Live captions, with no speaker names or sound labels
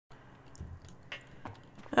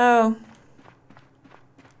Oh.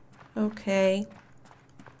 Okay.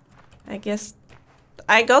 I guess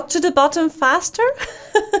I got to the bottom faster?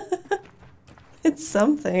 It's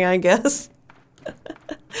something, I guess.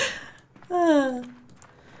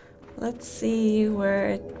 Let's see,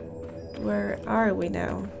 where are we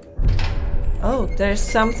now? Oh, there's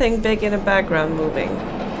something big in the background moving.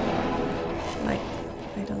 Like,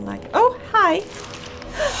 I don't like... Oh, hi!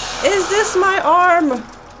 Is this my arm?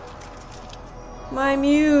 My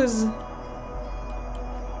muse.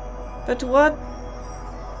 But what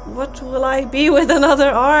will I be with another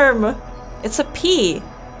arm? It's a P.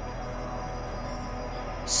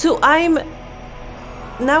 So I'm...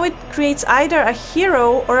 Now it creates either a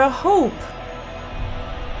hero or a hope.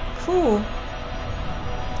 Cool.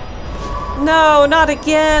 No, not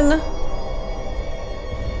again.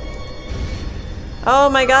 Oh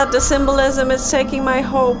my god, the symbolism is taking my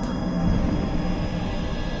hope.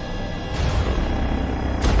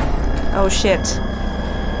 Oh shit.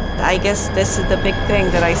 I guess this is the big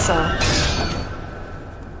thing that I saw.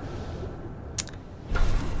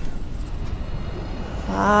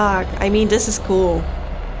 Fuck. I mean, this is cool.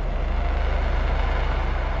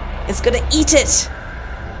 It's gonna eat it!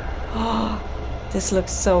 Oh, this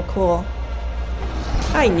looks so cool.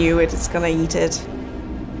 I knew it, it's gonna eat it.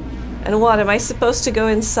 And what, am I supposed to go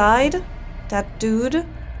inside that dude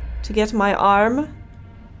to get my arm?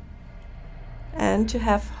 And to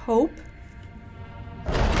have hope?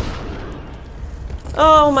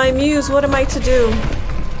 Oh, my muse, what am I to do?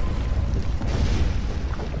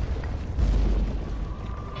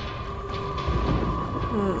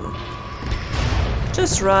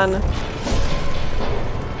 Just run.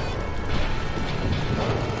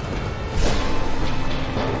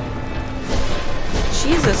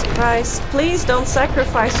 Jesus Christ, please don't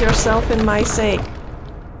sacrifice yourself in my sake.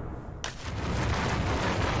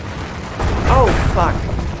 Oh, fuck.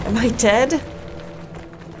 Am I dead?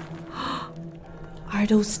 Are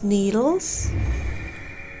those needles?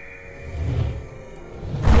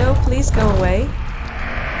 No, please go away.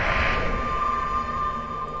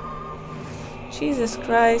 Jesus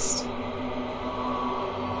Christ.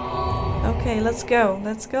 Okay, let's go.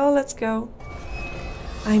 Let's go, let's go.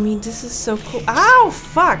 I mean, this is so cool. Ow,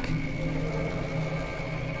 fuck!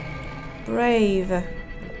 Brave.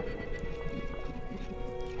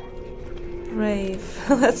 Brave.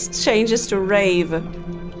 Let's change this to rave.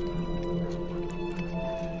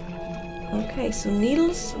 Okay, so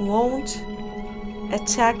needles won't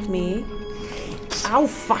attack me. Ow,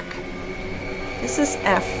 fuck! This is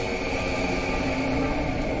F.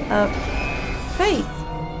 Faith.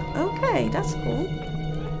 Okay, that's cool.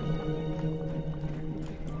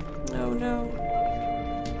 Oh no.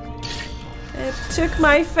 It took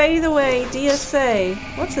my faith away. DSA.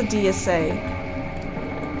 What's a DSA?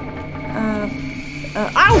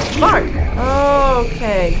 Ow, fuck!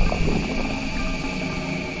 Okay.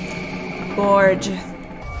 Gorge.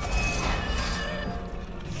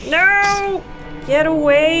 No! Get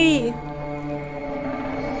away!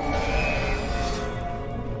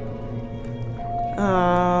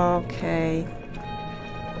 Okay.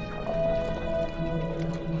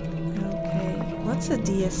 Okay. What's a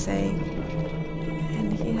DSA?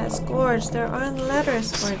 And he has gorge. There aren't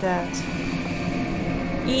letters for that.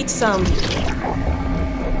 Eat some.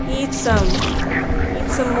 Eat some. Eat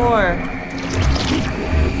some more.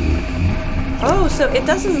 Oh, so it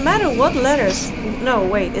doesn't matter what letters. No,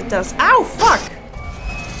 wait, it does. Ow, fuck!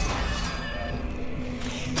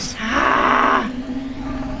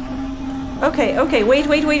 Okay, okay, wait.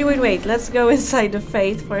 Let's go inside the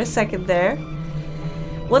faith for a second there.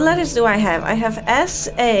 What letters do I have? I have S,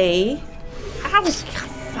 A... Ow,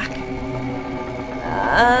 fuck.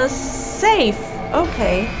 Safe.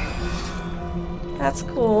 Okay. That's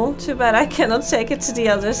cool. Too bad I cannot take it to the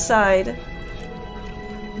other side.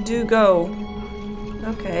 Do go.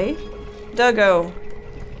 Okay. Doggo.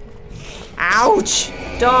 Ouch!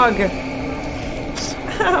 Dog.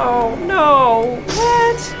 Oh, no.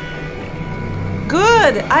 What?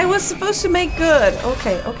 Good! I was supposed to make good.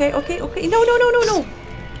 Okay. No.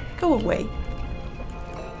 Go away.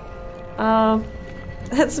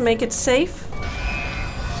 Let's make it safe.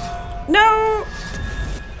 No!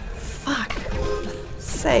 Fuck.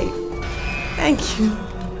 Safe. Thank you.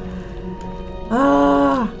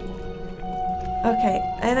 Okay,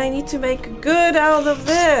 and I need to make good out of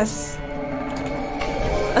this.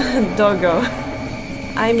 Doggo.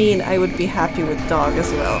 I mean, I would be happy with dog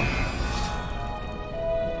as well.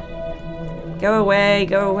 Go away,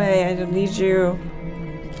 I don't need you.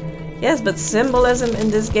 Yes, but symbolism in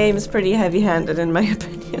this game is pretty heavy-handed in my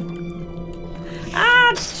opinion.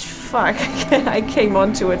 Ah, fuck, I came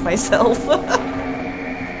onto it myself.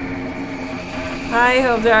 I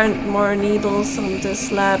hope there aren't more needles on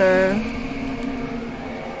this ladder.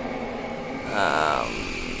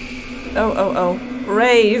 Oh.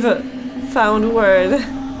 Rave. Found word.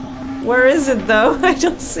 Where is it though? I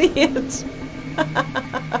don't see it.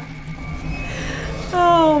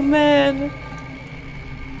 Oh man.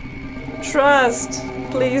 Trust.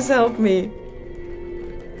 Please help me.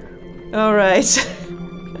 Alright.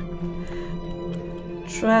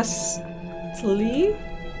 Trustly?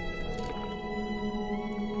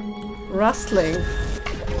 Rustling.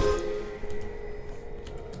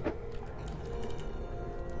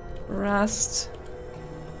 Rust.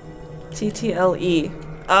 TTLE.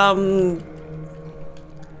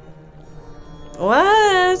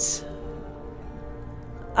 What?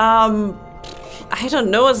 I don't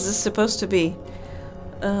know what this is supposed to be.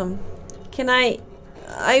 Can I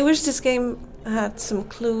wish this game had some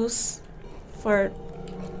clues for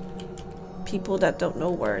people that don't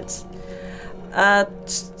know words.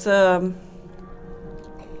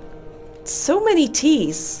 So many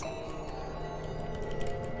T's.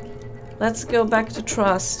 Let's go back to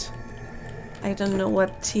trust. I don't know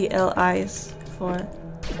what TLI is for.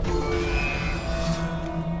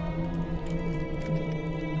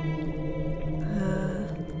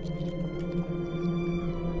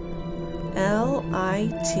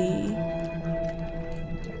 LIT. I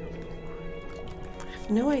have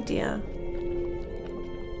no idea.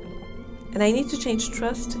 And I need to change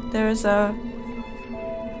trust. There's a...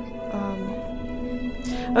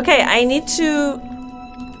 Okay, I need to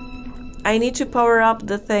power up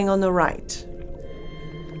the thing on the right.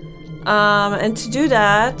 And to do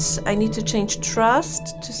that, I need to change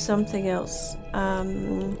trust to something else.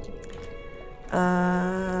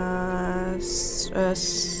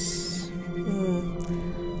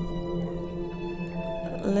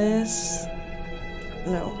 List.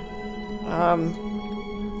 No.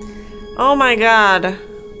 Oh my god.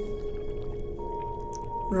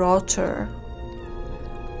 Rotor.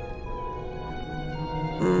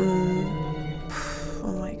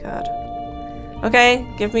 Oh my god. Okay,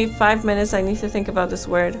 give me 5 minutes. I need to think about this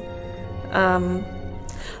word.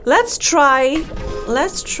 Let's try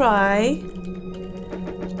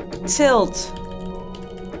tilt.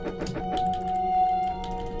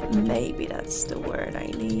 Maybe that's the word I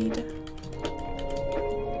need.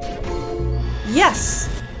 Yes.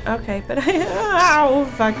 Okay, but oh,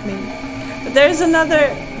 fuck me. But there's another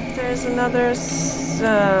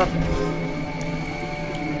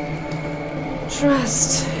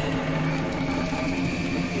trust.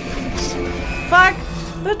 Fuck,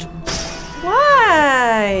 but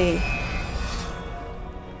why?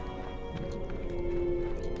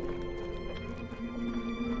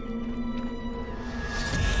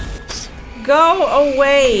 Go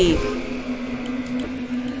away.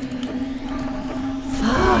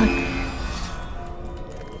 Fuck.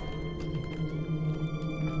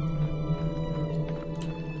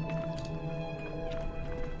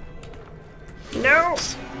 No.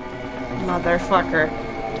 Motherfucker.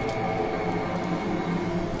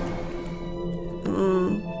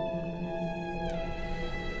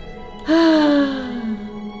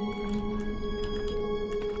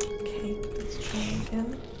 Okay, let's try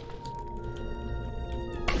again.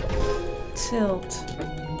 Tilt.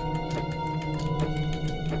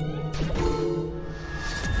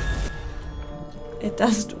 It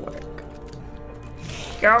doesn't work.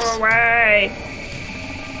 Go away!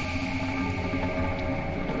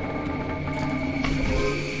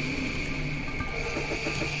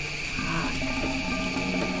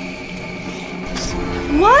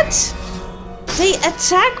 What? They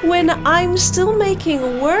attack when I'm still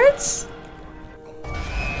making words?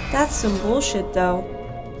 That's some bullshit though.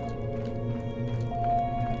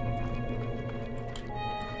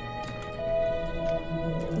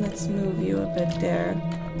 Let's move you a bit there.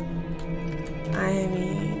 I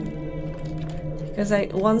mean, because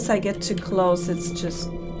once I get too close, it's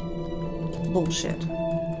just bullshit.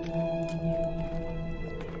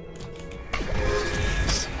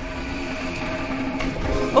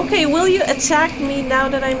 Okay, will you attack me now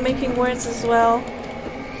that I'm making words as well?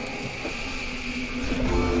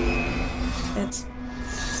 It's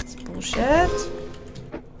bullshit.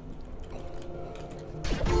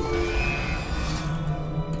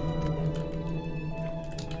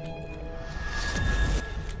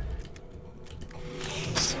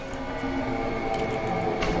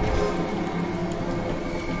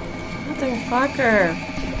 Motherfucker.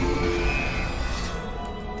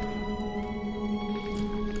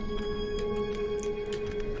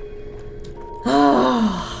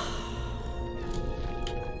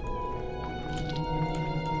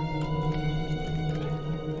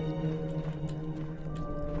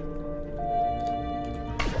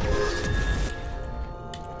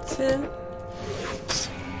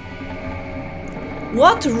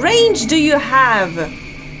 What range do you have?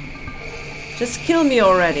 Just kill me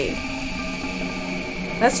already.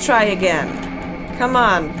 Let's try again. Come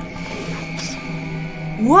on.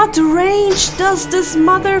 What range does this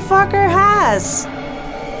motherfucker has?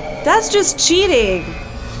 That's just cheating.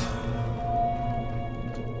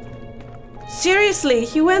 Seriously,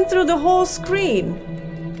 he went through the whole screen.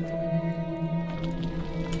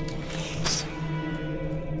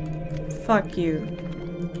 Fuck you.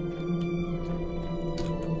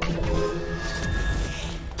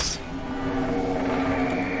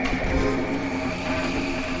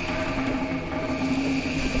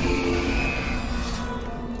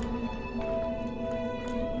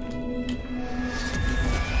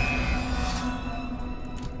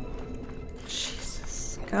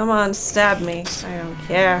 Come on, stab me. I don't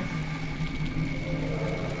care.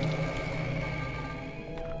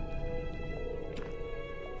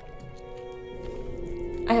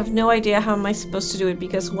 I have no idea how am I supposed to do it,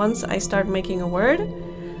 because once I start making a word,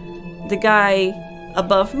 the guy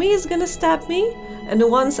above me is gonna stab me, and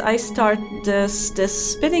once I start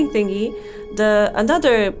this spinning thingy,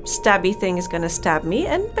 another stabby thing is gonna stab me,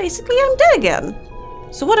 and basically I'm dead again.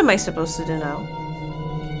 So what am I supposed to do now?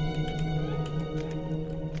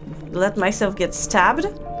 Let myself get stabbed?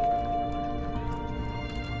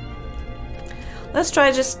 Let's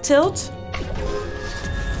try just tilt.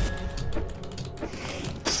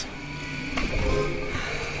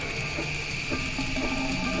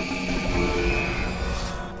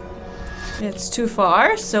 It's too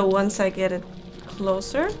far, so once I get it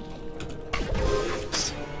closer.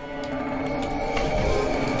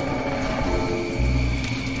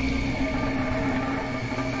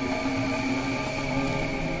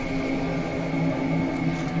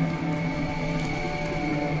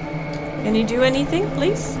 Can you do anything,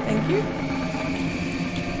 please? Thank you.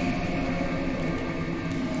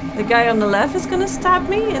 The guy on the left is gonna stab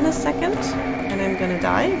me in a second, and I'm gonna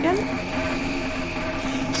die again.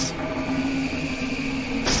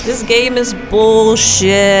 This game is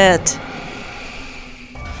bullshit.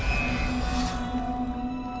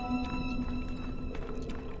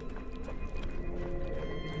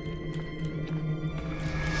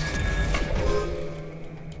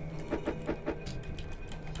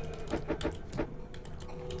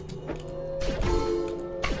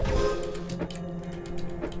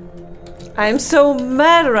 I'm so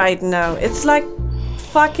mad right now. It's like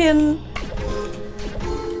fucking...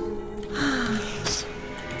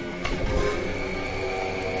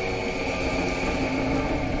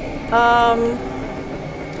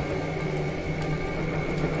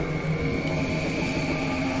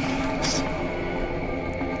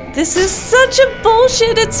 This is such a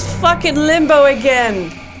bullshit. It's fucking limbo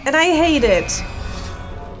again. And I hate it.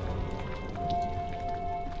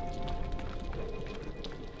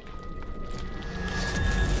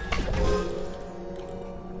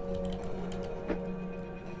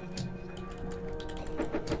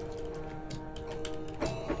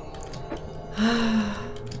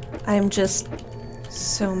 I'm just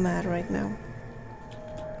so mad right now.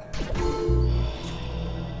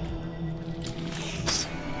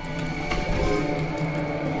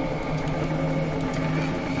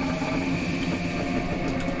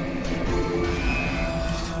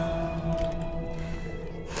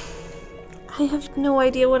 I have no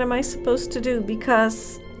idea what am I supposed to do,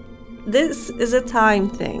 because this is a time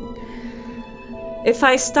thing. If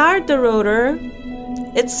I start the rotor,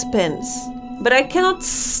 it spins. But I cannot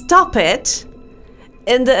stop it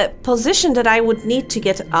in the position that I would need to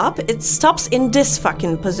get up. It stops in this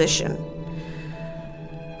fucking position.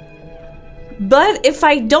 But if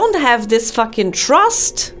I don't have this fucking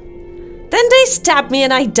trust, then they stab me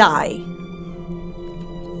and I die.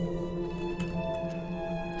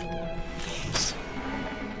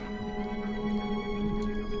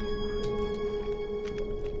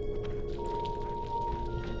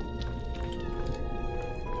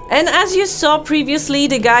 And as you saw previously,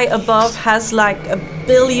 the guy above has like 1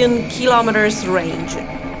 billion kilometers range.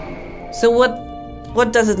 So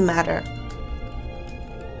what does it matter?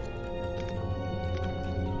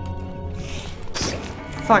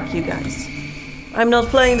 Fuck you guys. I'm not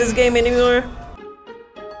playing this game anymore.